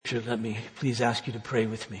scripture, let me please ask you to pray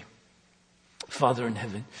with me. Father in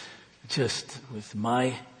heaven, just with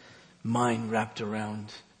my mind wrapped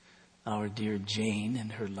around our dear Jane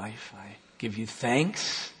and her life, I give you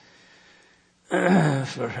thanks for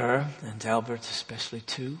her, and Albert especially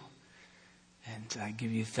too. And I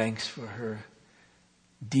give you thanks for her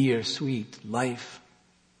dear, sweet life,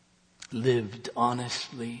 lived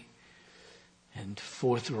honestly and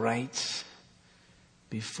forthright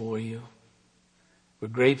before you. We're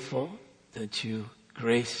grateful that you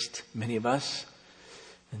graced many of us,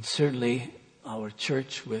 and certainly our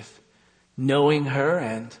church, with knowing her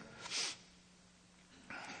and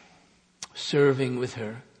serving with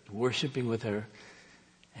her, worshiping with her,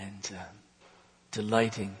 and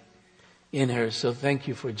delighting in her. So thank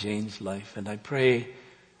you for Jane's life. And I pray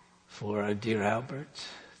for our dear Albert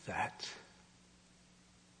that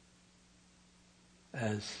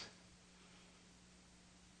as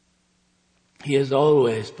he has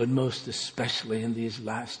always, but most especially in these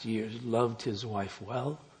last years, loved his wife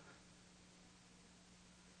well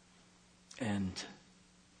and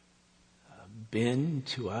been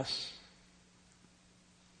to us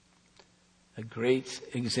a great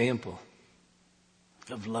example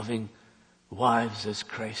of loving wives as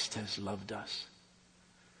Christ has loved us.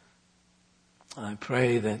 I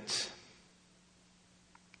pray that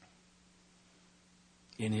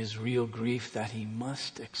in his real grief that he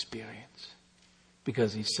must experience,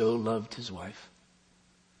 because he so loved his wife,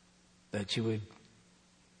 that you would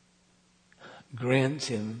grant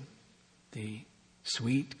him the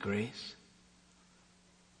sweet grace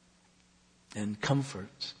and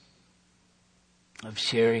comfort of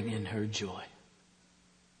sharing in her joy.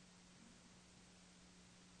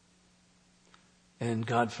 And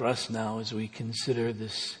God, for us now, as we consider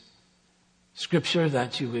this scripture,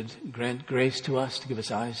 that you would grant grace to us, to give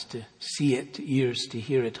us eyes to see it, ears to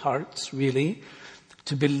hear it, hearts really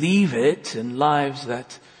to believe it, and lives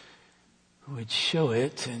that would show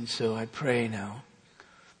it. And so I pray now,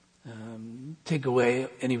 take away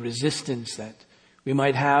any resistance that we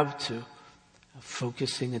might have to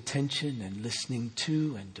focusing attention and listening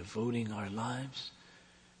to and devoting our lives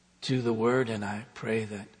to the Word. And I pray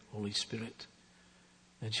that, Holy Spirit,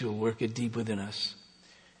 that you'll work it deep within us.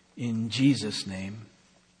 In Jesus' name,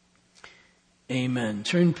 amen.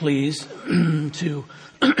 Turn please to,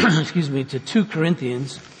 to 2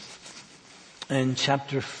 Corinthians and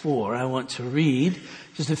chapter 4. I want to read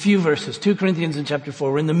just a few verses. 2 Corinthians in chapter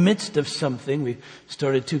 4. We're in the midst of something. We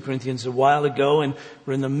started 2 Corinthians a while ago, and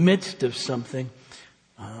we're in the midst of something.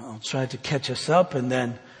 I'll try to catch us up and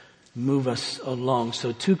then move us along.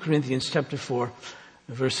 So 2 Corinthians chapter 4,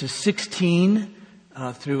 verses 16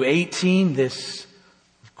 through 18. This,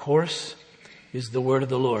 of course, is the word of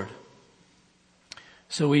the Lord.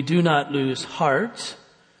 So we do not lose heart,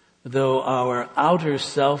 though our outer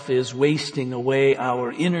self is wasting away,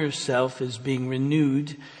 our inner self is being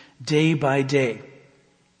renewed day by day.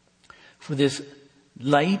 For this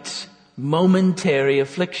light, momentary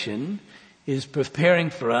affliction is preparing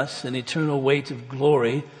for us an eternal weight of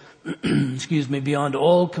glory, beyond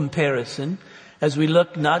all comparison, as we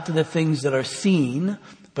look not to the things that are seen,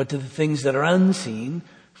 but to the things that are unseen.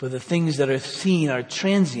 For the things that are seen are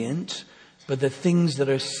transient, but the things that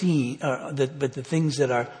are the things that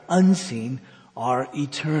are unseen are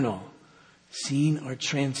eternal. Seen are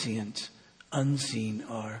transient, unseen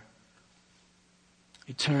are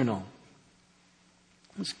eternal.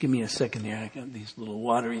 Just give me a second here. I got these little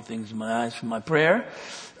watery things in my eyes from my prayer.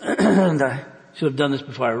 And I should have done this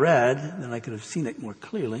before I read, then I could have seen it more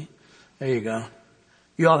clearly. There you go.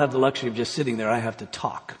 You all have the luxury of just sitting there. I have to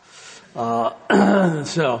talk.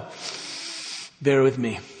 So bear with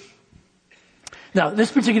me. Now,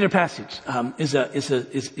 this particular passage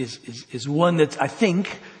is one that's, I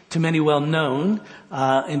think, to many well known,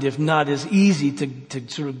 and if not, is easy to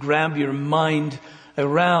sort of grab your mind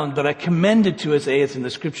around. But I commend it to us, it's in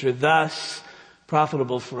the scripture, thus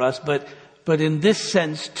profitable for us. But in this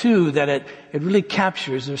sense too, that it really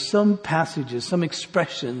captures. There's some passages, some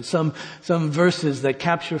expressions, some verses that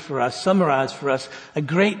capture for us, summarize for us a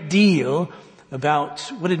great deal about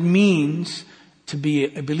what it means to be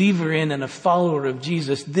a believer in and a follower of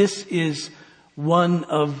Jesus. This is one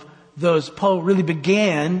of those. Paul really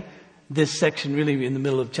began this section really in the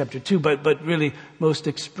middle of chapter 2, but really most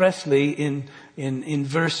expressly in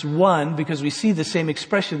verse 1, because we see the same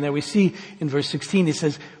expression there. We see in verse 16, he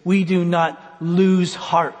says, we do not lose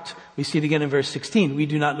heart. We see it again in verse 16. We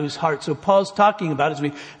do not lose heart. So Paul's talking about, as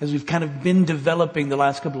we've kind of been developing the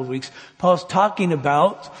last couple of weeks, Paul's talking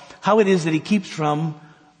about how it is that he keeps from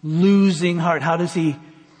losing heart. How does he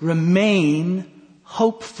remain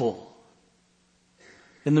hopeful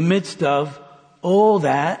in the midst of all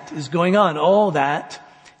that is going on, all that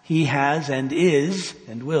he has and is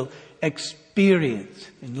and will experience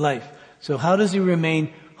in life. So how does he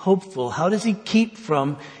remain hopeful? How does he keep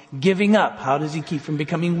from giving up? How does he keep from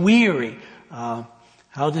becoming weary?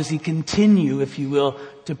 How does he continue, if you will,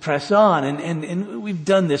 to press on? And we've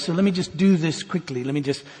done this, so let me just do this quickly. Let me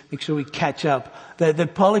just make sure we catch up.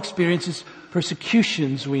 That Paul experiences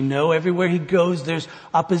persecutions, we know. Everywhere he goes, there's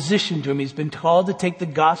opposition to him. He's been called to take the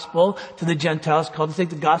gospel to the Gentiles, called to take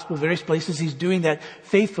the gospel to various places. He's doing that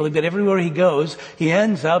faithfully, but everywhere he goes, he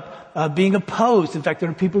ends up being opposed. In fact, there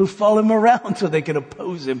are people who follow him around so they can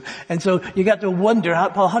oppose him. And so you got to wonder,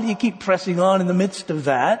 Paul, how do you keep pressing on in the midst of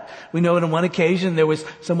that? We know that on one occasion there was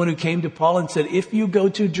someone who came to Paul and said, if you go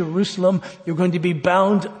to Jerusalem, you're going to be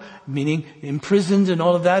bound, meaning imprisoned and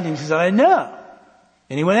all of that. And he said, I know.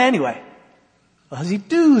 And he went anyway. How does he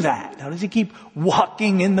do that? How does he keep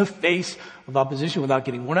walking in the face of opposition without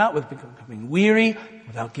getting worn out, without becoming weary,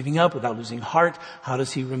 without giving up, without losing heart? How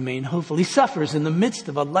does he remain hopeful? He suffers in the midst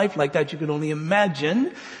of a life like that. You can only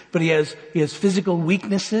imagine. But he has physical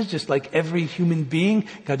weaknesses, just like every human being.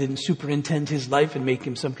 God didn't superintend his life and make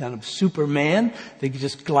him some kind of Superman. They could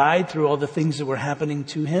just glide through all the things that were happening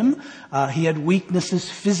to him. He had weaknesses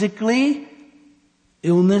physically.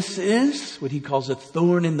 Illness is what he calls a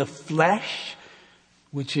thorn in the flesh,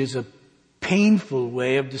 which is a painful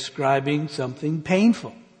way of describing something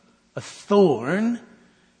painful. A thorn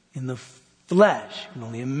in the flesh. You can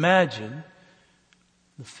only imagine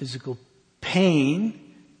the physical pain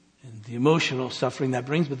and the emotional suffering that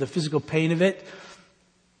brings, but the physical pain of it.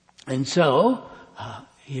 And so,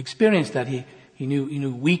 he experienced that. He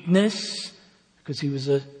knew weakness because he was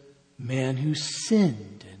a man who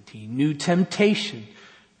sinned, and he knew temptation,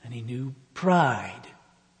 and he knew pride.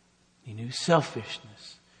 He knew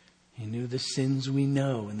selfishness. He knew the sins we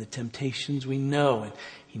know and the temptations we know. And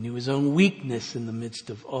he knew his own weakness in the midst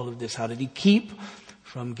of all of this. How did he keep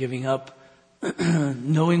from giving up,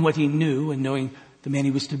 knowing what he knew and knowing the man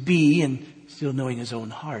he was to be and still knowing his own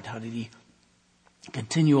heart? How did he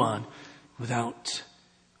continue on without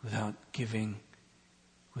giving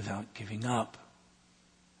up?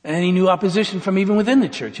 And he knew opposition from even within the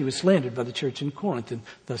church. He was slandered by the church in Corinth, and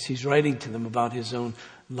thus he's writing to them about his own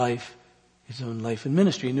life and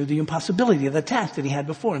ministry. He knew the impossibility of the task that he had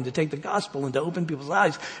before him, to take the gospel and to open people's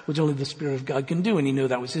eyes, which only the Spirit of God can do. And he knew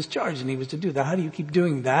that was his charge, and he was to do that. How do you keep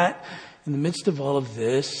doing that in the midst of all of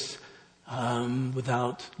this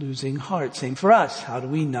without losing heart? Same for us. How do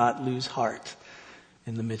we not lose heart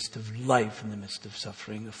in the midst of life, in the midst of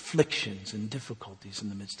suffering, afflictions and difficulties, in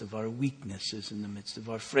the midst of our weaknesses, in the midst of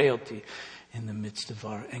our frailty, in the midst of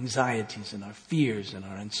our anxieties and our fears and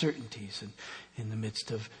our uncertainties, and in the midst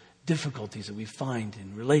of difficulties that we find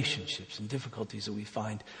in relationships, and difficulties that we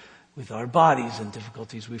find with our bodies, and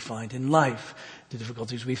difficulties we find in life, the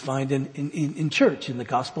difficulties we find in church, in the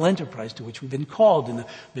gospel enterprise to which we've been called, in the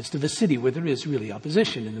midst of a city where there is really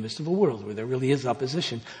opposition, in the midst of a world where there really is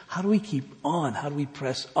opposition. How do we keep on? How do we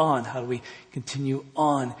press on? How do we continue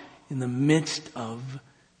on in the midst of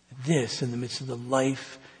this, in the midst of the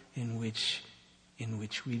life in which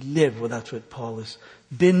we live? Well, that's what Paul has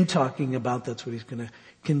been talking about. That's what he's going to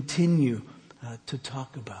continue to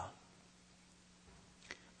talk about.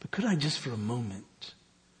 But could I just for a moment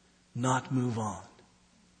not move on?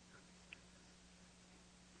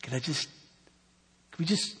 Could we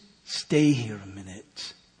just stay here a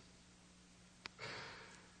minute?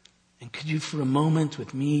 And could you for a moment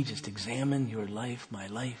with me just examine your life, my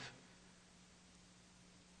life?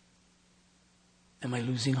 Am I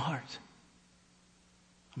losing heart?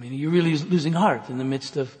 I mean, are you really losing heart in the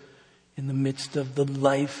midst of the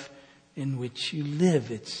life in which you live?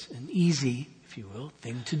 It's an easy, if you will,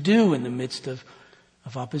 thing to do in the midst of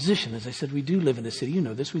opposition. As I said, we do live in a city. You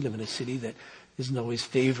know this. We live in a city that isn't always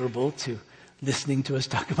favorable to listening to us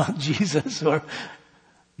talk about Jesus or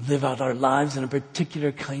live out our lives in a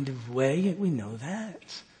particular kind of way. We know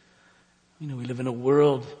that. You know, we live in a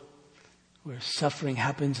world where suffering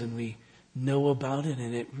happens and we know about it,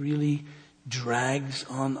 and it really drags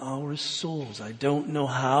on our souls. I don't know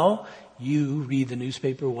how you read the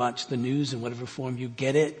newspaper, watch the news in whatever form you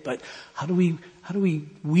get it, but how do we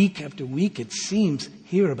week after week, it seems,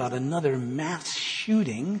 hear about another mass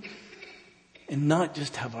shooting and not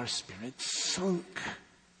just have our spirits sunk?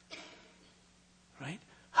 Right?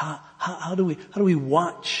 How do we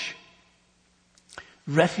watch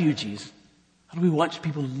refugees? How do we watch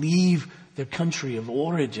people leave their country of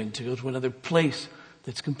origin to go to another place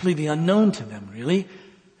that's completely unknown to them, really?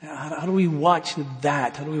 How do we watch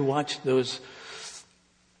that? How do we watch those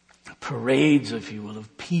parades, if you will,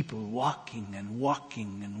 of people walking and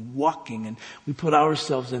walking and walking, and we put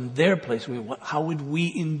ourselves in their place. How would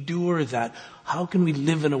we endure that? How can we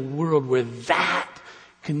live in a world where that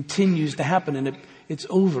continues to happen? And it's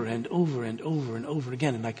over and over and over and over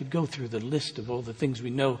again. And I could go through the list of all the things we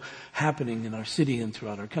know happening in our city and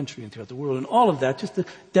throughout our country and throughout the world. And all of that, just the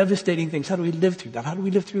devastating things. How do we live through that? How do we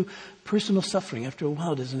live through personal suffering? After a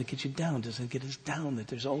while, doesn't it get you down? Doesn't it get us down? That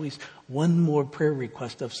there's always one more prayer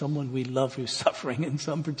request of someone we love who's suffering in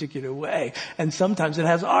some particular way. And sometimes it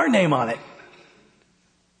has our name on it.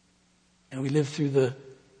 And we live through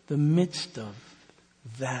the midst of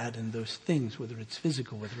that and those things, whether it's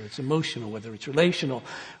physical, whether it's emotional, whether it's relational,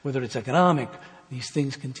 whether it's economic, these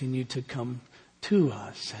things continue to come to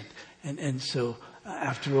us. And so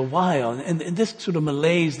after a while, and this sort of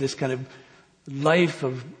malaise, this kind of life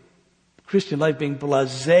of Christian life being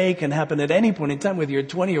blasé can happen at any point in time, whether you're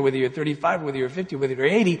 20 or whether you're 35, or whether you're 50, or whether you're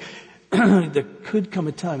 80. There could come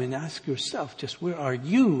a time, and ask yourself, just where are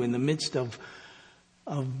you in the midst of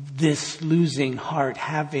this losing heart,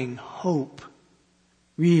 having hope,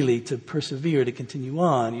 really to persevere, to continue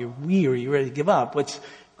on? You're weary, you're ready to give up. What's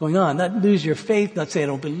going on? Not lose your faith, not say I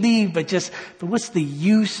don't believe, but what's the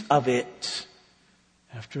use of it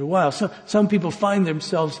after a while? So some people find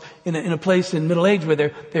themselves in a place in middle age where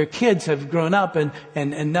their kids have grown up and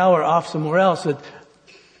now are off somewhere else,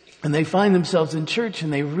 and they find themselves in church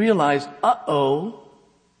and they realize,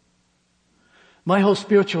 my whole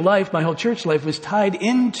spiritual life, my whole church life was tied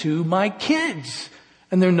into my kids.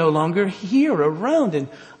 And they're no longer here around, and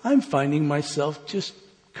I'm finding myself just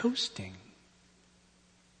coasting.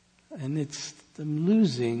 And I'm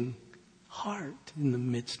losing heart in the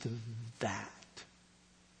midst of that.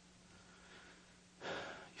 You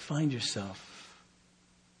find yourself,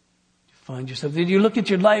 you look at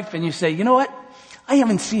your life and you say, you know what? I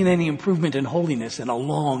haven't seen any improvement in holiness in a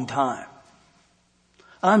long time.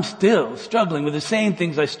 I'm still struggling with the same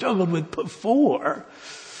things I struggled with before.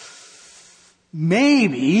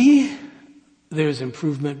 Maybe there's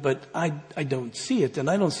improvement, but I don't see it, and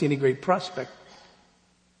I don't see any great prospect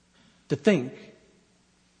to think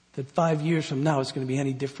that 5 years from now it's going to be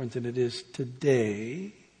any different than it is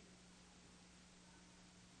today.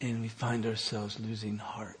 And we find ourselves losing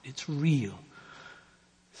heart. It's real.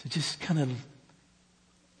 So just kind of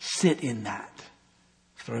sit in that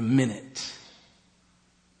for a minute.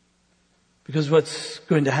 Because what's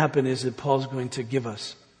going to happen is that Paul's going to give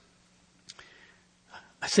us,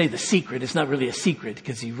 I say the secret, it's not really a secret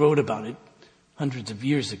because he wrote about it hundreds of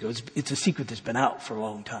years ago. It's a secret that's been out for a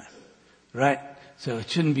long time, right? So it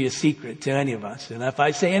shouldn't be a secret to any of us. And if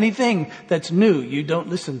I say anything that's new, you don't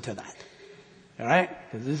listen to that, all right?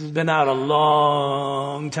 Because this has been out a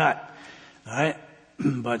long time, all right?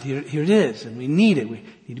 But here it is, and we need it. We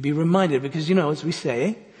need to be reminded because, as we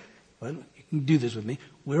say, well, you can do this with me,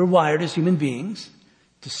 we're wired as human beings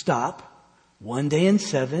to stop one day in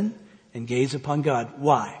 7 and gaze upon God.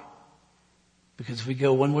 Why? Because if we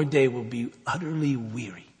go one more day, we'll be utterly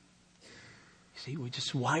weary. You see, we're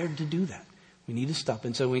just wired to do that. We need to stop.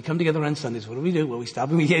 And so when we come together on Sundays, what do? Well, we stop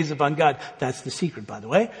and we gaze upon God. That's the secret, by the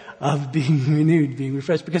way, of being renewed, being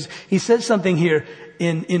refreshed. Because he says something here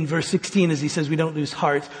in verse 16 as he says we don't lose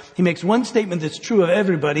heart. He makes one statement that's true of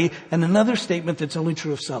everybody and another statement that's only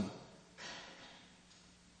true of some.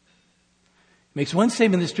 Makes one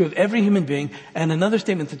statement that's true of every human being and another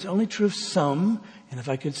statement that's only true of some. And if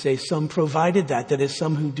I could say some provided that is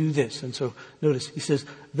some who do this. And so notice he says,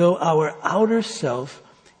 though our outer self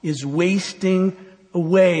is wasting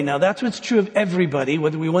away. Now that's what's true of everybody,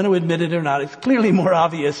 whether we want to admit it or not. It's clearly more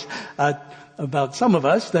obvious about some of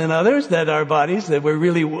us than others that our bodies, that we're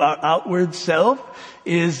really, our outward self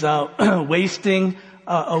is wasting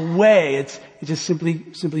away. It's just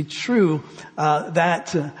simply true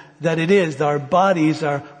that it is. Our bodies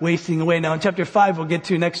are wasting away. Now in chapter 5 we'll get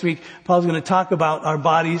to next week, Paul's going to talk about our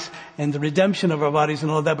bodies and the redemption of our bodies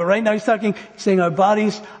and all of that. But right now he's saying our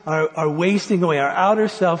bodies are wasting away. Our outer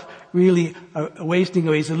self really are wasting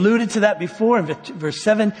away. He's alluded to that before. In verse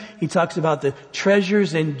 7 he talks about the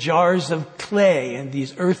treasures in jars of clay and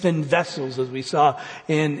these earthen vessels, as we saw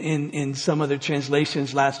in some other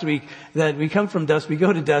translations last week, that we come from dust, we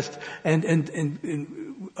go to dust, and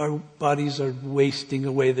our bodies are wasting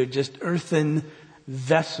away. They're just earthen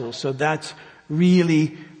vessels. So that's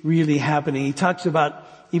really, really happening. He talks about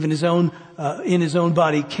even in his own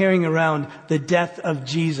body, carrying around the death of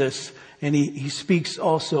Jesus. And he speaks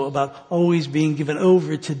also about always being given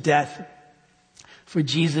over to death for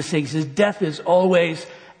Jesus' sake. His death is always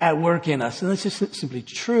at work in us. And that's just simply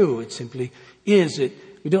true. It simply is.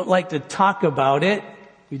 We don't like to talk about it.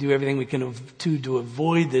 We do everything we can to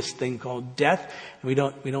avoid this thing called death. And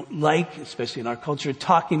we don't like, especially in our culture,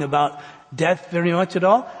 talking about death very much at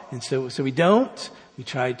all. And so we don't. We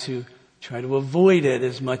try to avoid it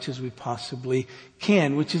as much as we possibly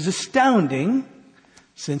can, which is astounding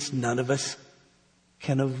since none of us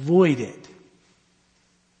can avoid it.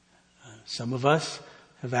 Some of us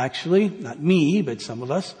have actually, not me, but some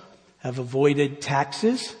of us have avoided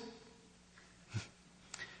taxes.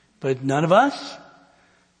 But none of us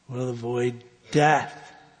will avoid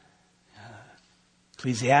death.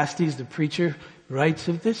 Ecclesiastes, the preacher, writes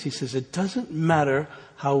of this. He says, it doesn't matter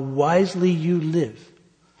how wisely you live.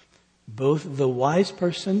 Both the wise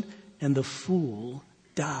person and the fool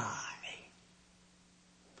die.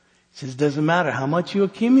 He says, it doesn't matter how much you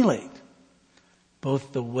accumulate.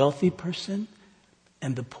 Both the wealthy person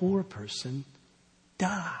and the poor person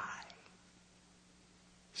die.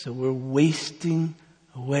 So we're wasting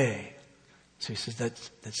away. So he says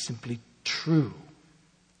that's simply true.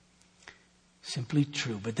 Simply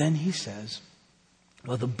true. But then he says,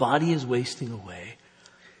 well, the body is wasting away.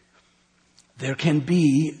 There can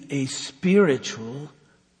be a spiritual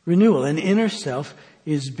renewal. An inner self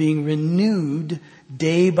is being renewed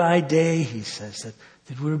day by day, he says,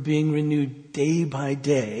 that we're being renewed day by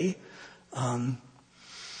day.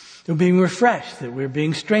 We're being refreshed, that we're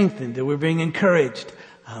being strengthened, that we're being encouraged.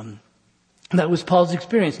 That was Paul's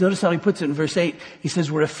experience. Notice how he puts it in verse 8. He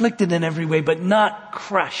says, we're afflicted in every way, but not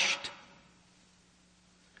crushed.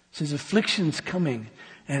 He says, affliction's coming,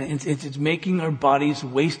 and it's making our bodies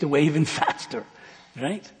waste away even faster,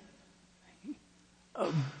 right?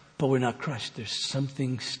 But we're not crushed. There's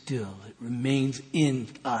something still that remains in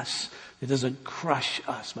us that doesn't crush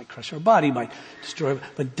us. Might crush our body, might destroy,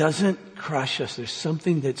 but doesn't crush us. There's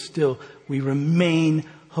something that still, we remain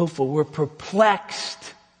hopeful. We're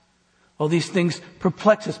perplexed. All these things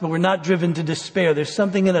perplex us, but we're not driven to despair. There's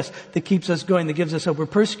something in us that keeps us going, that gives us hope. We're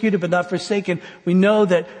persecuted, but not forsaken. We know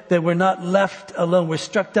that we're not left alone. We're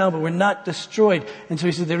struck down, but we're not destroyed. And so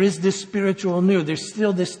he said, there is this spiritual renewal. There's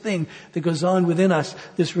still this thing that goes on within us,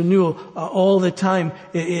 this renewal all the time.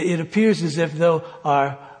 It appears as if though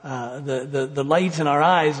the lights in our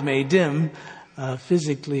eyes may dim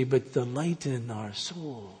physically, but the light in our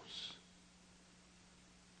souls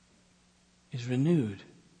is renewed.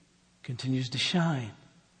 Continues to shine.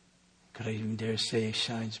 Could I even dare say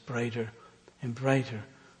shines brighter and brighter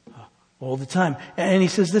all the time. And he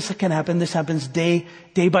says this can happen. This happens day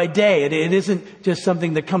by day. It isn't just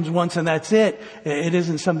something that comes once and that's it. It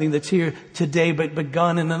isn't something that's here today but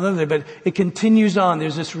gone in another. But it continues on.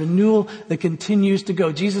 There's this renewal that continues to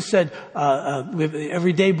go. Jesus said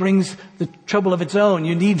every day brings the trouble of its own.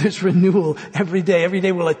 You need this renewal every day. Every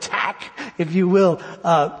day will attack, if you will,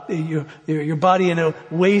 your body and it'll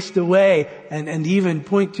waste away and even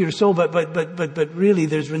point to your soul. But really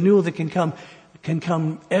there's renewal that can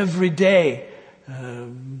come every day.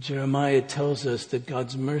 Jeremiah tells us that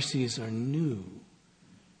God's mercies are new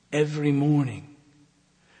every morning.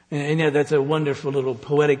 And yeah, that's a wonderful little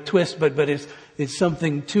poetic twist, but it's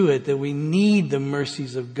something to it that we need the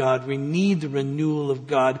mercies of God. We need the renewal of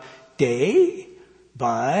God day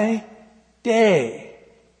by day.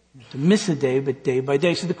 To miss a day, but day by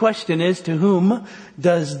day. So the question is, to whom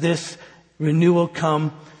does this renewal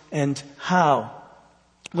come and how?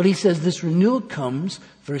 Well, he says this renewal comes,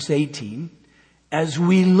 verse 18, as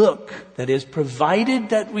we look. That is, provided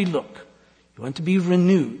that we look. You want to be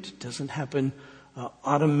renewed. It doesn't happen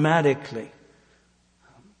automatically.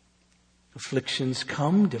 Afflictions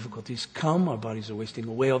come, difficulties come, our bodies are wasting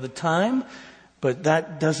away all the time, but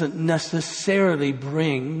that doesn't necessarily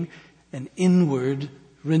bring an inward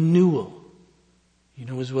renewal. You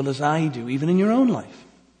know as well as I do, even in your own life.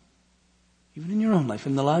 Even in your own life,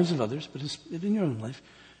 in the lives of others, but in your own life,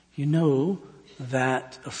 you know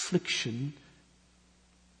that affliction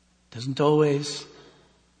doesn't always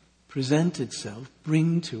present itself,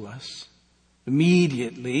 bring to us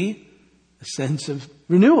immediately a sense of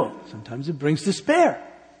renewal. Sometimes it brings despair.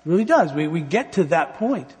 It really does. We get to that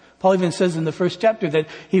point. Paul even says in the first chapter that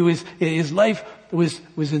his life was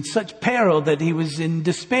in such peril that he was in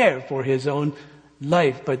despair for his own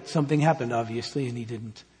life. But something happened, obviously, and he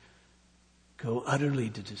didn't go utterly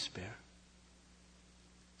to despair.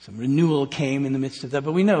 Some renewal came in the midst of that.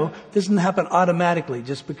 But we know it doesn't happen automatically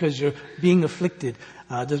just because you're being afflicted,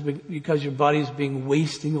 just because your body is being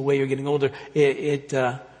wasting away, you're getting older. It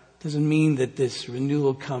doesn't mean that this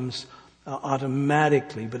renewal comes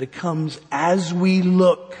automatically, but it comes as we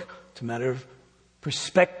look. It's a matter of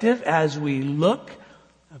perspective. As we look,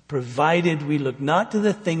 provided we look not to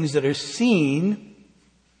the things that are seen,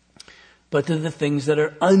 but to the things that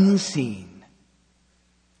are unseen.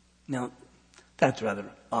 Now, that's rather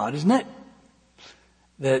odd, isn't it?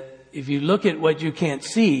 That if you look at what you can't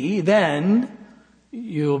see, then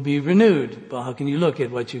you'll be renewed. But how can you look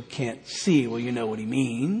at what you can't see? Well, you know what he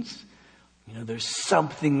means. You know, there's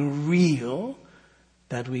something real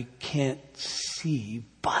that we can't see,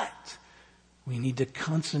 but we need to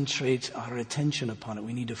concentrate our attention upon it.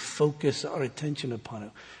 We need to focus our attention upon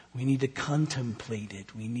it. We need to contemplate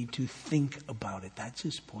it. We need to think about it. That's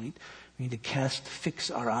his point. We need to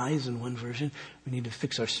fix our eyes in one version. We need to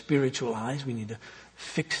fix our spiritual eyes. We need to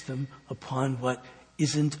fix them upon what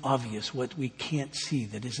isn't obvious, what we can't see,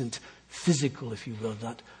 that isn't physical, if you will,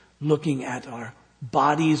 not looking at our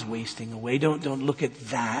bodies wasting away. Don't look at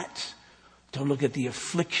that. Don't look at the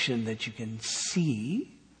affliction that you can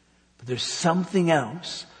see. But there's something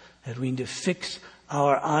else that we need to fix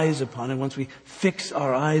our eyes upon. And once we fix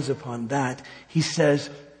our eyes upon that, he says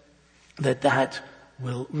that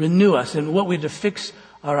will renew us. And what we're to fix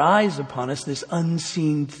our eyes upon us, this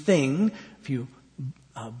unseen thing, if you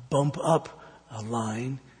bump up a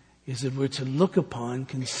line, is that we're to look upon,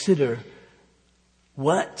 consider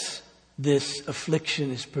what this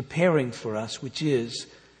affliction is preparing for us, which is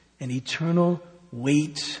an eternal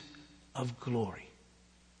weight of glory.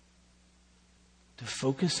 To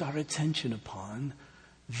focus our attention upon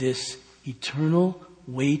this eternal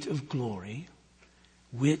weight of glory,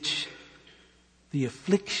 which the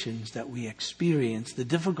afflictions that we experience, the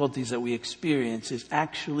difficulties that we experience, is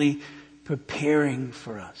actually preparing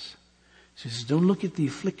for us. So he says, don't look at the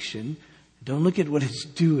affliction. Don't look at what it's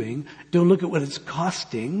doing. Don't look at what it's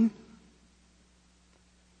costing.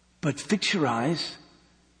 But fix your eyes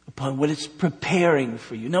upon what it's preparing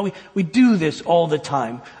for you. Now, we do this all the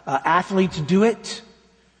time. Athletes do it.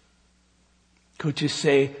 Coaches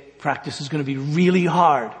say practice is going to be really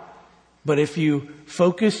hard. But if you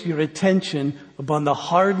focus your attention upon the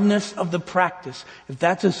hardness of the practice, if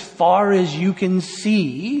that's as far as you can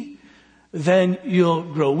see, then you'll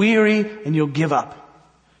grow weary and you'll give up.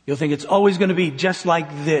 You'll think it's always going to be just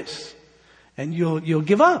like this. And you'll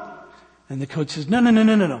give up. And the coach says,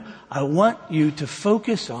 no. I want you to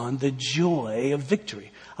focus on the joy of victory.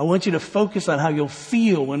 I want you to focus on how you'll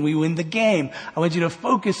feel when we win the game. I want you to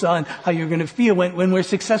focus on how you're going to feel when we're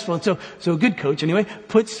successful. And so a good coach, anyway,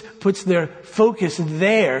 puts their focus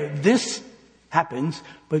there. This happens,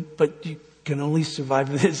 but you can only survive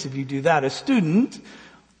this if you do that. A student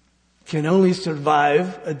can only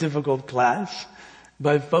survive a difficult class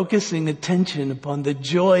by focusing attention upon the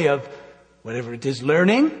joy of whatever it is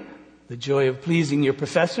learning, the joy of pleasing your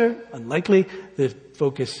professor, unlikely, the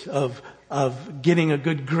focus of getting a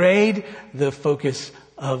good grade, the focus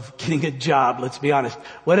of getting a job, let's be honest.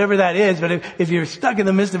 Whatever that is, but if you're stuck in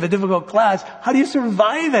the midst of a difficult class, how do you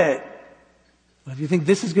survive it? Well, if you think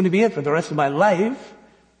this is going to be it for the rest of my life,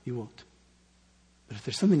 you won't. But if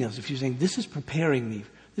there's something else, if you're saying, this is preparing me,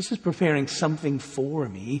 this is preparing something for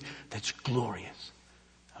me that's glorious,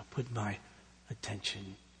 I'll put my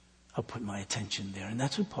attention there. And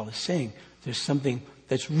that's what Paul is saying. There's something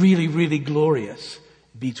that's really, really glorious.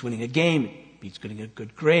 It beats winning a game. It beats getting a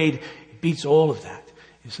good grade. It beats all of that.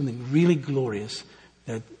 There's something really glorious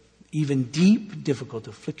that even deep, difficult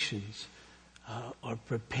afflictions are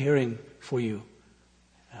preparing for you.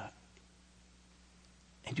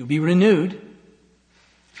 And you'll be renewed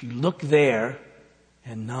if you look there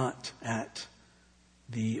and not at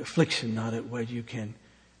the affliction, not at what you can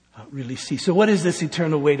really see. So what is this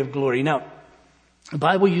eternal weight of glory? Now, the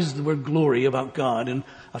Bible uses the word glory about God in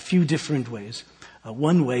a few different ways.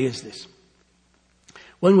 One way is this.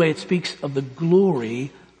 One way it speaks of the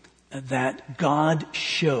glory that God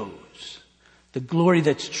shows. The glory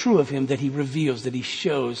that's true of him, that he reveals, that he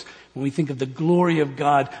shows. When we think of the glory of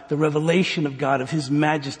God, the revelation of God, of his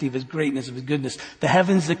majesty, of his greatness, of his goodness. The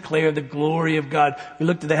heavens declare the glory of God. We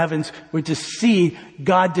look to the heavens, we're to see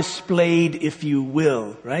God displayed, if you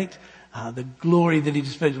will, right? The glory that he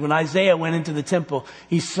displayed. When Isaiah went into the temple,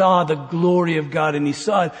 he saw the glory of God, and he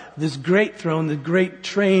saw this great throne, the great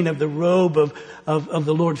train of the robe of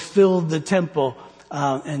the Lord filled the temple,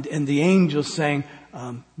 and the angels sang,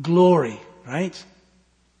 glory, right?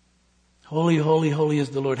 Holy, holy, holy is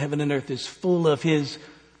the Lord. Heaven and earth is full of his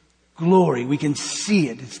glory. We can see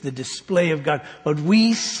it. It's the display of God. What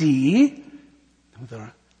we see, with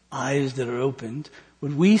our eyes that are opened,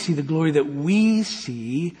 what we see, the glory that we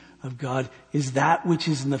see of God, is that which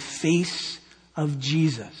is in the face of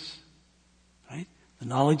Jesus. Right? The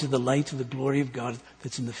knowledge of the light of the glory of God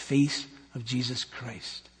that's in the face of Jesus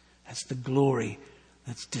Christ. That's the glory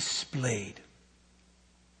that's displayed.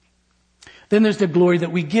 Then there's the glory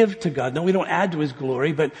that we give to God. Now, we don't add to his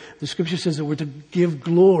glory, but the scripture says that we're to give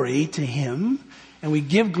glory to him. And we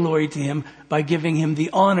give glory to him by giving him the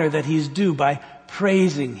honor that he's due, by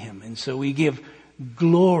praising him. And so we give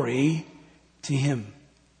glory to him.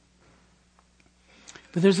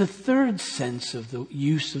 But there's a third sense of the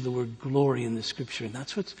use of the word glory in the scripture, and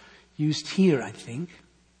that's what's used here, I think.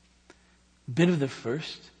 A bit of the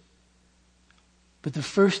first, but the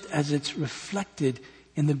first as it's reflected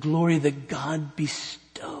in the glory that God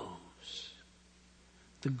bestows.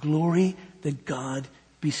 The glory that God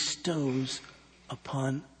bestows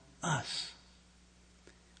upon us.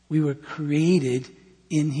 We were created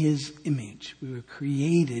in his image. We were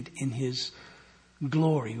created in his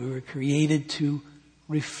glory. We were created to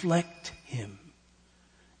reflect him.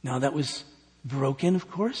 Now that was broken,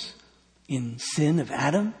 of course, in sin of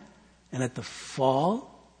Adam, and at the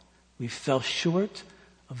fall, we fell short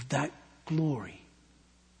of that glory.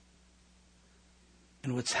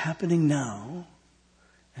 And what's happening now,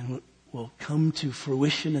 and what will come to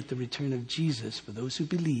fruition at the return of Jesus for those who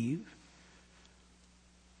believe,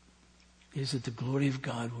 is that the glory of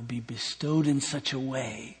God will be bestowed in such a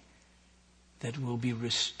way that we'll be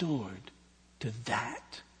restored to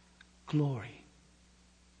that glory.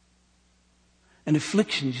 And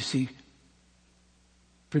afflictions, you see,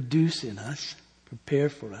 produce in us, prepare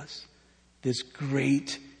for us, this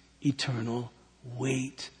great eternal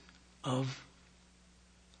weight of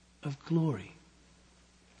glory.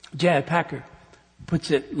 J.I. Packer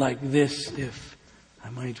puts it like this, if I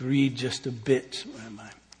might read just a bit. Where am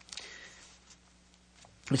I?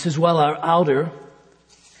 It says, while our outer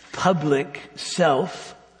public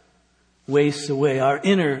self wastes away, our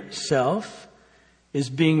inner self is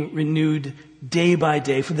being renewed day by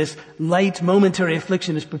day. For this light momentary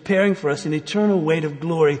affliction is preparing for us an eternal weight of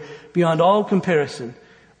glory beyond all comparison.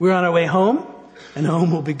 We're on our way home, and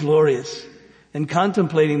home will be glorious. And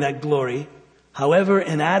contemplating that glory, however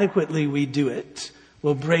inadequately we do it,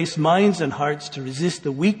 will brace minds and hearts to resist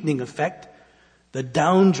the weakening effect, the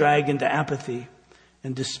down drag into apathy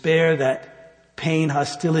and despair that pain,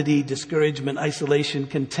 hostility, discouragement, isolation,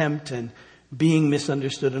 contempt, and being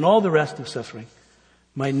misunderstood, and all the rest of suffering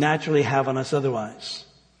might naturally have on us otherwise.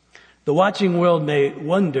 The watching world may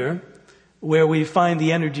wonder where we find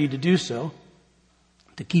the energy to do so,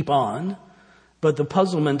 to keep on, but the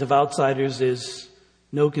puzzlement of outsiders is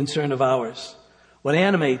no concern of ours. What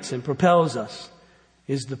animates and propels us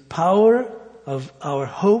is the power of our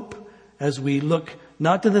hope as we look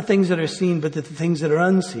not to the things that are seen, but to the things that are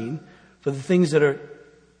unseen. For the things that are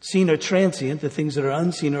seen are transient, the things that are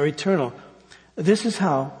unseen are eternal. This is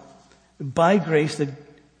how, by grace,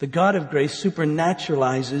 the God of grace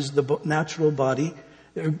supernaturalizes the natural body,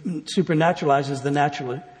 supernaturalizes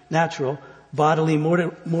the natural bodily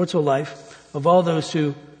mortal life of all those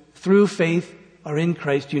who, through faith, are in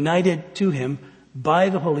Christ, united to him by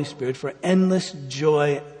the Holy Spirit for endless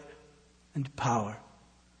joy and power.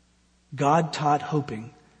 God-taught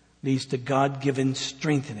hoping leads to God-given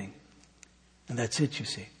strengthening. And that's it, you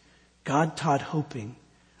see. God-taught hoping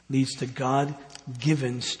leads to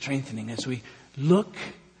God-given strengthening. As we look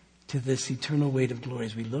to this eternal weight of glory,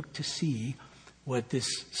 as we look to see what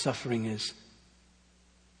this suffering is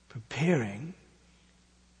preparing,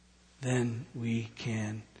 then we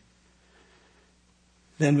can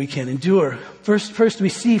endure. First we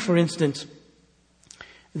see, for instance,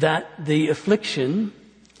 that the affliction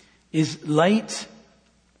is light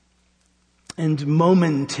and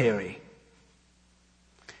momentary.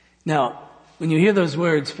 Now, when you hear those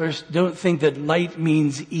words, first, don't think that light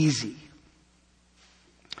means easy.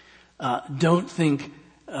 Don't think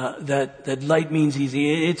that light means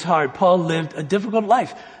easy. It's hard. Paul lived a difficult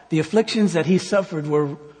life. The afflictions that he suffered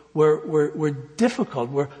were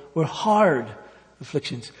difficult, were hard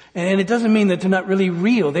afflictions. And it doesn't mean that they're not really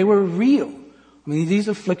real. They were real. I mean, these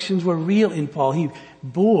afflictions were real in Paul. He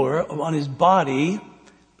bore on his body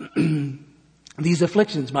these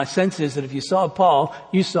afflictions. My sense is that if you saw Paul,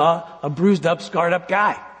 you saw a bruised up, scarred up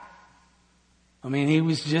guy. I mean,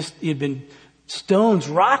 he had been stones,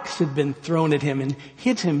 rocks had been thrown at him and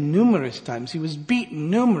hit him numerous times. He was beaten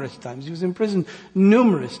numerous times. He was imprisoned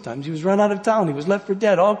numerous times. He was run out of town. He was left for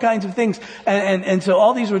dead. All kinds of things. And so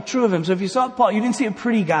all these were true of him. So if you saw Paul, you didn't see a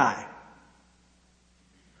pretty guy.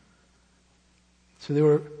 So they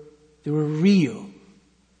were real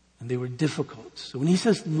and they were difficult. So when he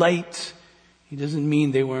says light, he doesn't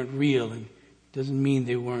mean they weren't real, and he doesn't mean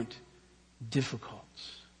they weren't difficult.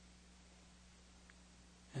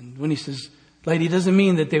 And when he says light, he doesn't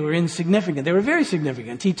mean that they were insignificant. They were very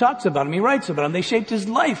significant. He talks about them. He writes about them. They shaped his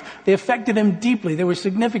life. They affected him deeply. They were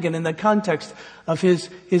significant in the context of his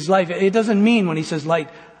life. It doesn't mean when he says light,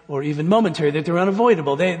 or even momentary, that they're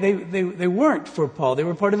unavoidable. They weren't for Paul. They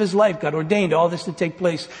were part of his life. God ordained all this to take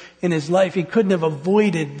place in his life. He couldn't have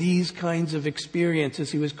avoided these kinds of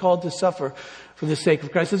experiences. He was called to suffer for the sake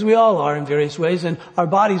of Christ, as we all are in various ways, and our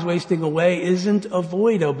bodies wasting away isn't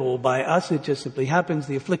avoidable by us. It just simply happens.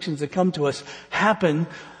 The afflictions that come to us happen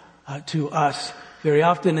to us very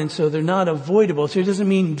often, and so they're not avoidable. So it doesn't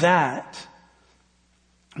mean that.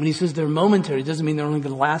 When he says they're momentary, it doesn't mean they're only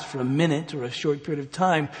going to last for a minute or a short period of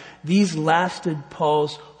time. These lasted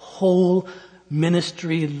Paul's whole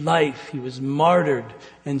ministry life. He was martyred.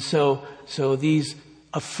 And so these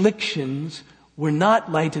afflictions were not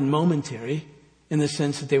light and momentary in the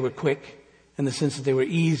sense that they were quick, in the sense that they were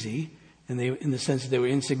easy, and in the sense that they were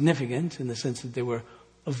insignificant, in the sense that they were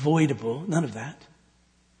avoidable. None of that.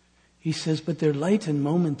 He says, but they're light and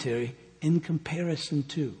momentary in comparison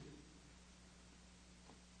to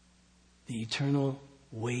the eternal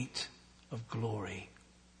weight of glory.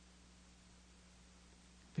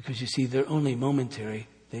 Because you see, they're only momentary.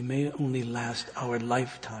 They may only last our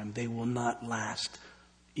lifetime. They will not last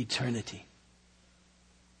eternity.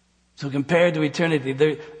 So compared to eternity,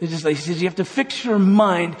 they're just like, he says, you have to fix your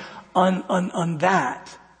mind on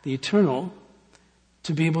that, the eternal,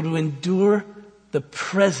 to be able to endure the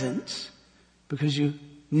present, because you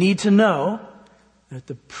need to know that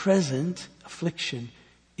the present affliction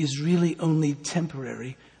is really only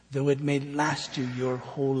temporary, though it may last you your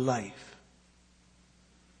whole life.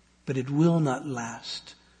 But it will not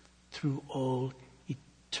last through all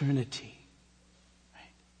eternity. Right?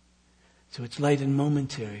 So it's light and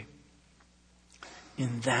momentary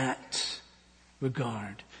in that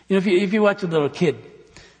regard. You know, if you watch a little kid,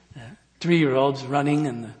 3-year-old's running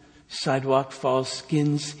and the sidewalk falls,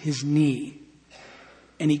 skins his knee,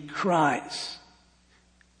 and he cries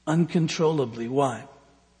uncontrollably. Why?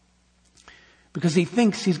 Because he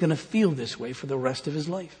thinks he's going to feel this way for the rest of his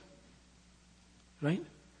life. Right?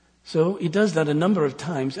 So he does that a number of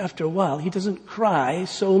times. After a while, he doesn't cry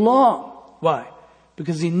so long. Why?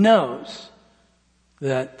 Because he knows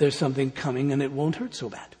that there's something coming and it won't hurt so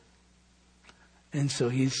bad. And so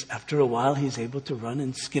after a while, he's able to run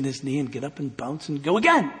and skin his knee and get up and bounce and go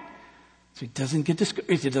again. So he doesn't get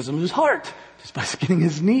discouraged. He doesn't lose heart just by skinning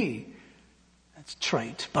his knee. That's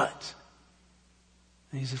trite, but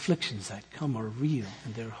these afflictions that come are real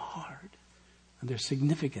and they're hard and they're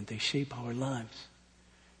significant. They shape our lives.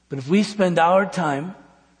 But if we spend our time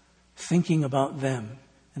thinking about them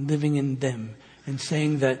and living in them and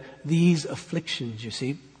saying that these afflictions, you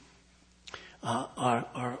see,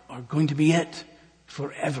 are going to be it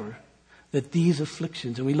forever, that these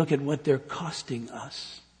afflictions, and we look at what they're costing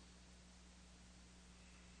us,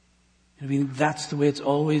 I mean, that's the way it's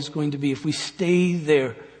always going to be. If we stay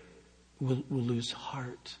there, we'll lose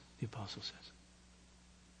heart, the apostle says.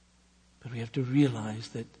 But we have to realize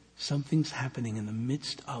that something's happening in the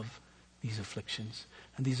midst of these afflictions.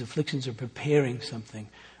 And these afflictions are preparing something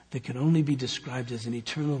that can only be described as an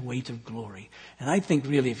eternal weight of glory. And I think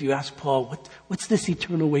really, if you ask Paul, what's this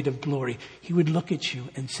eternal weight of glory? He would look at you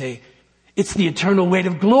and say, it's the eternal weight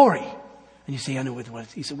of glory. And you say, I know what it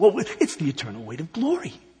is. He said, well, it's the eternal weight of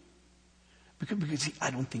glory. Because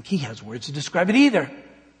I don't think he has words to describe it either.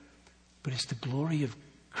 But it's the glory of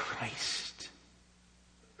Christ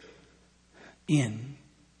in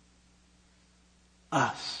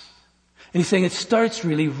us. And he's saying it starts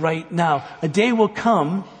really right now. A day will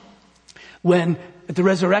come when, at the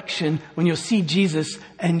resurrection, when you'll see Jesus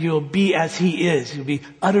and you'll be as he is. You'll be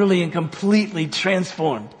utterly and completely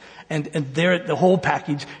transformed. And there, the whole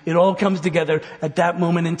package, it all comes together at that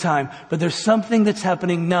moment in time. But there's something that's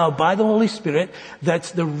happening now by the Holy Spirit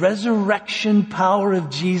that's the resurrection power of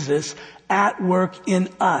Jesus at work in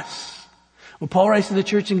us. When Paul writes to the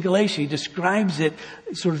church in Galatia, he describes it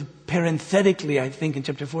sort of parenthetically, I think, in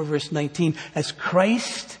chapter 4, verse 19, as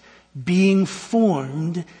Christ being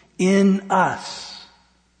formed in us.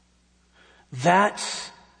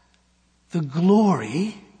 That's the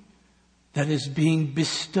glory that is being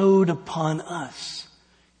bestowed upon us.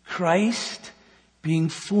 Christ being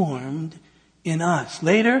formed in us.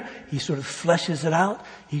 Later, he sort of fleshes it out.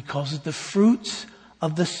 He calls it the fruits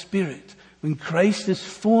of the Spirit. When Christ is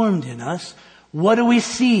formed in us, what do we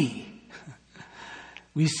see?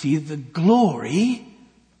 We see the glory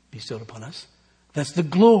bestowed upon us. That's the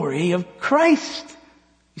glory of Christ.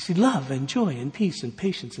 You see love and joy and peace and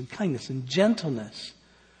patience and kindness and gentleness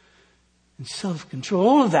and self-control.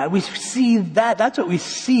 All of that. We see that. That's what we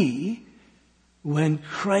see when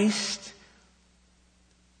Christ,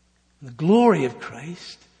 the glory of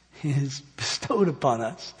Christ, is bestowed upon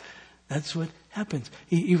us. That's what happens.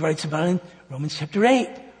 He writes about it in Romans chapter 8.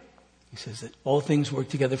 He says that all things work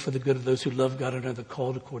together for the good of those who love God and are the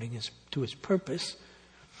called according to his purpose.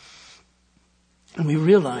 And we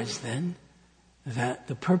realize then that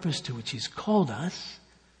the purpose to which he's called us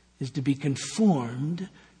is to be conformed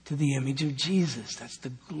to the image of Jesus. That's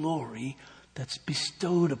the glory that's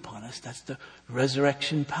bestowed upon us. That's the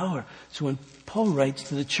resurrection power. So when Paul writes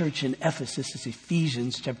to the church in Ephesus, this is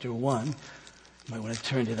Ephesians chapter 1. You might want to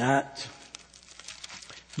turn to that.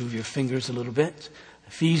 Move your fingers a little bit.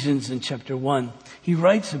 Ephesians in chapter 1. He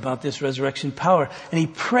writes about this resurrection power, and he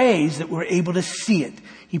prays that we're able to see it.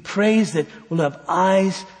 He prays that we'll have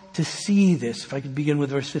eyes to see this. If I could begin with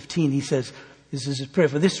verse 15, he says, this is his prayer.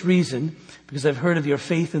 For this reason, because I've heard of your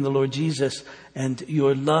faith in the Lord Jesus and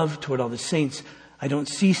your love toward all the saints, I don't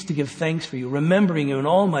cease to give thanks for you, remembering you in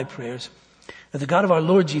all my prayers, that the God of our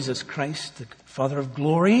Lord Jesus Christ, the Father of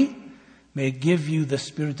glory, may give you the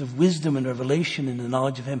spirit of wisdom and revelation in the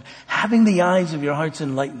knowledge of him, having the eyes of your hearts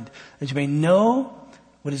enlightened, that you may know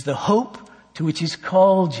what is the hope to which he's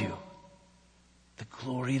called you. The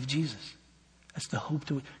glory of Jesus. That's the hope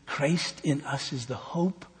to Christ in us is the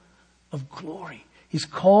hope of glory. He's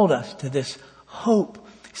called us to this hope.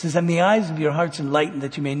 He says, having the eyes of your hearts enlightened,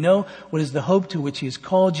 that you may know what is the hope to which he has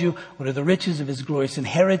called you, what are the riches of his glorious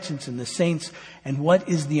inheritance in the saints, and what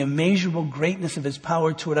is the immeasurable greatness of his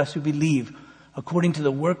power toward us who believe, according to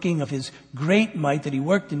the working of his great might that he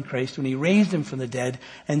worked in Christ when he raised him from the dead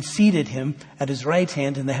and seated him at his right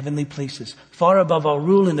hand in the heavenly places, far above all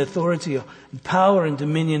rule and authority and power and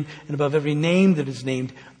dominion, and above every name that is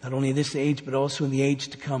named, not only in this age, but also in the age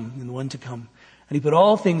to come, in the one to come. And he put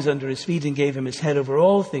all things under his feet and gave him his head over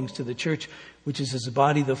all things to the church, which is his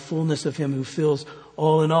body, the fullness of him who fills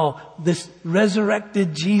all in all. This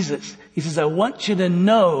resurrected Jesus. He says, I want you to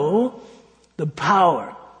know the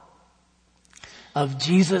power of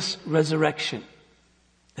Jesus' resurrection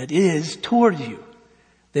that is toward you,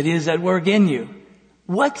 that is at work in you.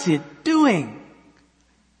 What's it doing?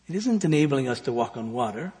 It isn't enabling us to walk on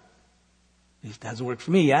water. At least it hasn't worked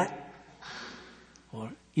for me yet.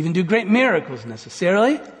 Or even do great miracles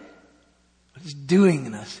necessarily. What it's doing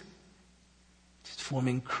in us, it's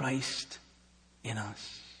forming Christ in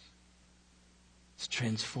us. It's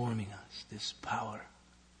transforming us, this power,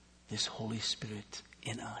 this Holy Spirit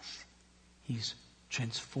in us. He's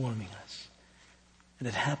transforming us. And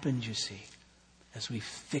it happens, you see, as we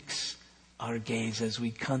fix our gaze, as we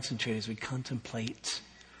concentrate, as we contemplate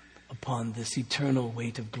upon this eternal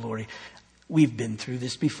weight of glory. We've been through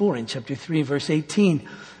this before in chapter 3, verse 18.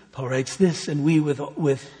 Paul writes this, and we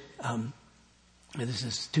this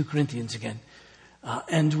is 2 Corinthians again,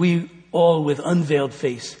 and we all with unveiled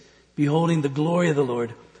face, beholding the glory of the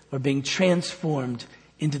Lord, are being transformed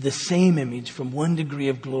into the same image from one degree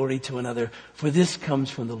of glory to another. For this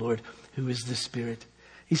comes from the Lord, who is the Spirit.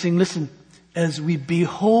 He's saying, listen, as we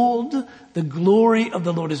behold the glory of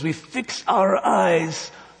the Lord, as we fix our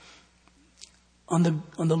eyes on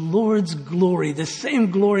the Lord's glory, the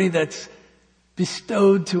same glory that's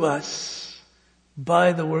bestowed to us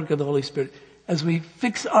by the work of the Holy Spirit. As we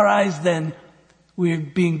fix our eyes, then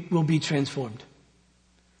we'll be transformed,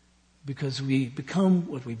 because we become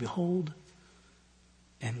what we behold,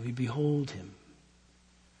 and we behold him,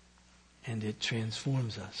 and it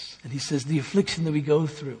transforms us. And he says the affliction that we go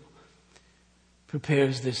through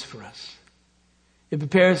prepares this for us. It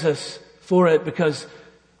prepares us for it because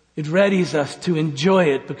it readies us to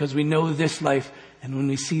enjoy it, because we know this life, and when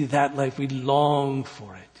we see that life, we long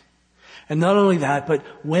for it. And not only that, but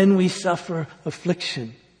when we suffer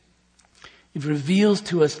affliction, it reveals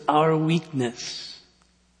to us our weakness.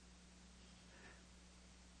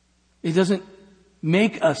 It doesn't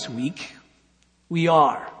make us weak. We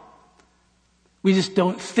are. We just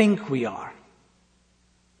don't think we are.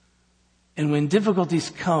 And when difficulties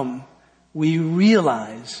come, we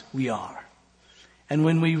realize we are. And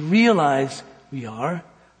when we realize we are,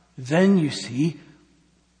 then you see,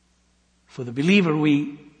 for the believer,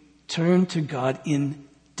 we turn to God in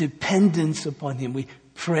dependence upon him. We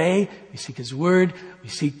pray, we seek his word, we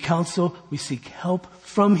seek counsel, we seek help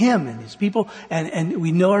from him and his people, and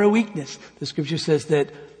we know our weakness. The scripture says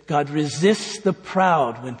that God resists the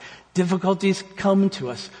proud. When difficulties come to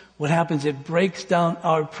us, what happens? It breaks down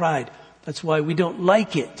our pride. That's why we don't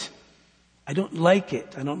like it. I don't like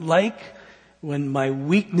it. I don't like when my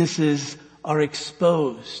weaknesses are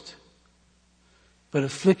exposed. But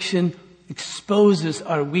affliction exposes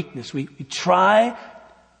our weakness. We try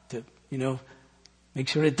to, make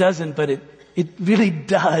sure it doesn't, but it really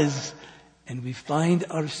does. And we find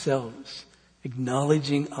ourselves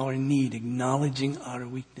acknowledging our need, acknowledging our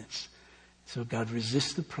weakness. So God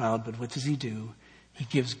resists the proud, but what does he do? He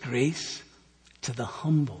gives grace to the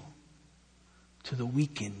humble, to the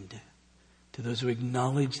weakened. to those who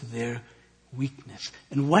acknowledge their weakness.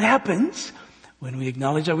 And what happens when we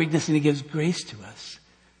acknowledge our weakness and He gives grace to us?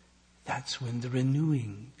 That's when the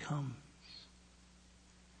renewing comes.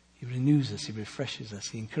 He renews us, He refreshes us,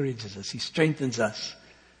 He encourages us, He strengthens us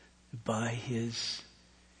by His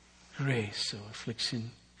grace. So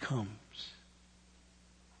affliction comes.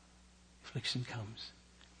 Affliction comes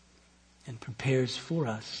and prepares for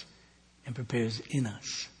us and prepares in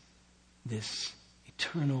us this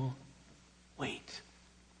eternal weight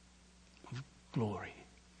of glory.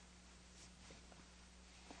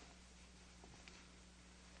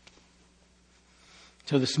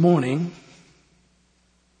 So this morning,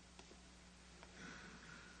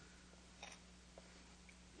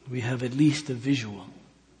 we have at least a visual.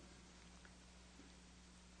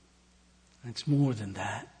 It's more than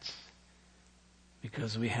that,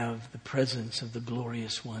 because we have the presence of the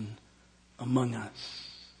glorious one among us.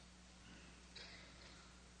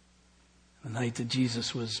 The night that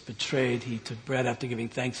Jesus was betrayed, He took bread. After giving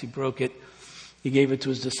thanks, He broke it. He gave it to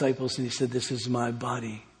His disciples and He said, "This is my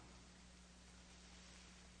body.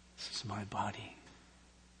 This is my body.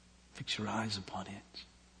 Fix your eyes upon it.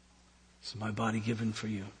 This is my body given for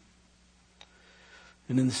you."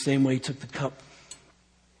 And in the same way, He took the cup.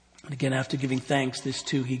 And again, after giving thanks, this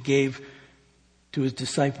too He gave to His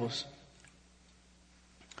disciples.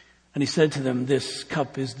 And He said to them, "This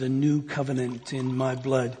cup is the new covenant in my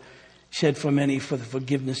blood, shed for many for the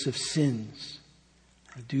forgiveness of sins.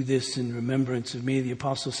 Do this in remembrance of me." The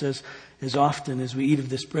apostle says, as often as we eat of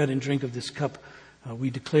this bread and drink of this cup, we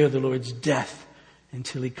declare the Lord's death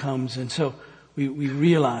until He comes. And so we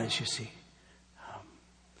realize, you see,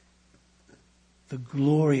 the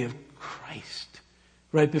glory of Christ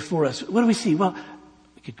right before us. What do we see? Well,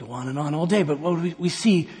 we could go on and on all day, but what do we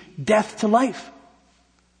see? Death to life.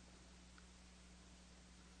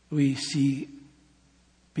 We see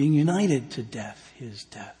being united to death, His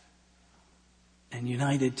death, and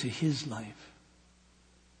united to His life.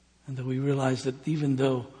 And that we realize that even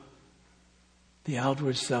though the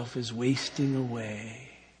outward self is wasting away,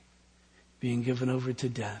 being given over to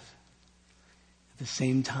death, at the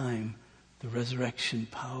same time, the resurrection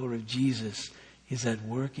power of Jesus is at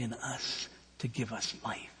work in us to give us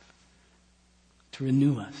life, to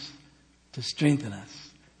renew us, to strengthen us,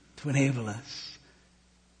 to enable us,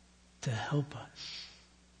 to help us.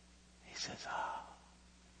 He says,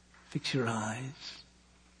 fix your eyes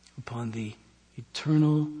upon the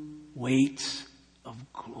eternal weights of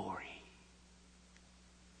glory.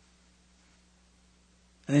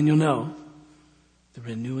 And then you'll know the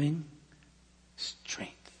renewing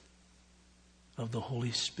strength of the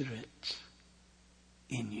Holy Spirit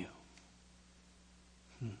in you.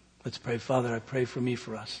 Let's pray. Father, I pray for me,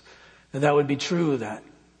 for us, that would be true, that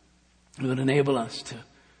it would enable us to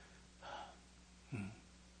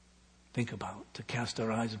think about, to cast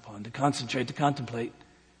our eyes upon, to concentrate, to contemplate,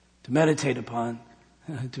 to meditate upon,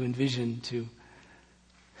 to envision, to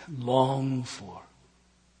long for.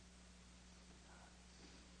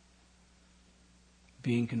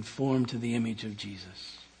 Being conformed to the image of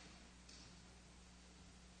Jesus.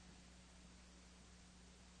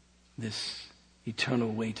 This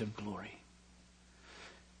eternal weight of glory.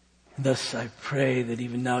 And thus I pray that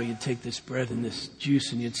even now you'd take this bread and this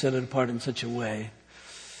juice and you'd set it apart in such a way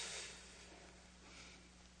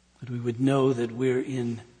that we would know that we're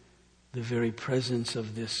in the very presence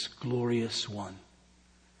of this glorious one.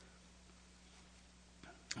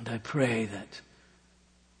 And I pray that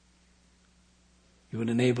you would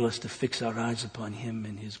enable us to fix our eyes upon Him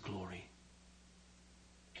and His glory.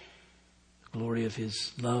 The glory of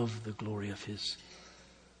His love, the glory of His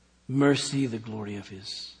mercy, the glory of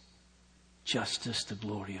His justice, the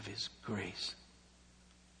glory of His grace.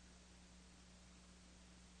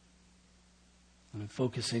 And in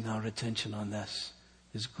focusing our attention on this,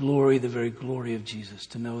 His glory, the very glory of Jesus,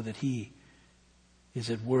 to know that He is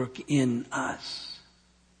at work in us,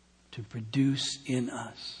 to produce in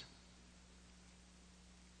us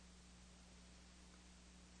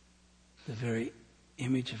the very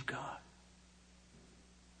image of God,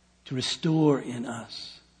 to restore in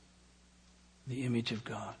us the image of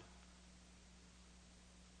God.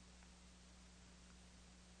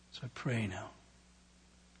 So I pray now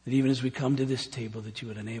that even as we come to this table, that you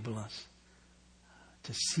would enable us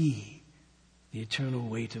to see the eternal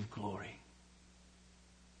weight of glory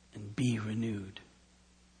and be renewed.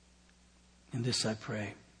 And this I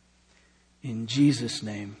pray in Jesus'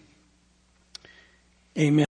 name. Amen.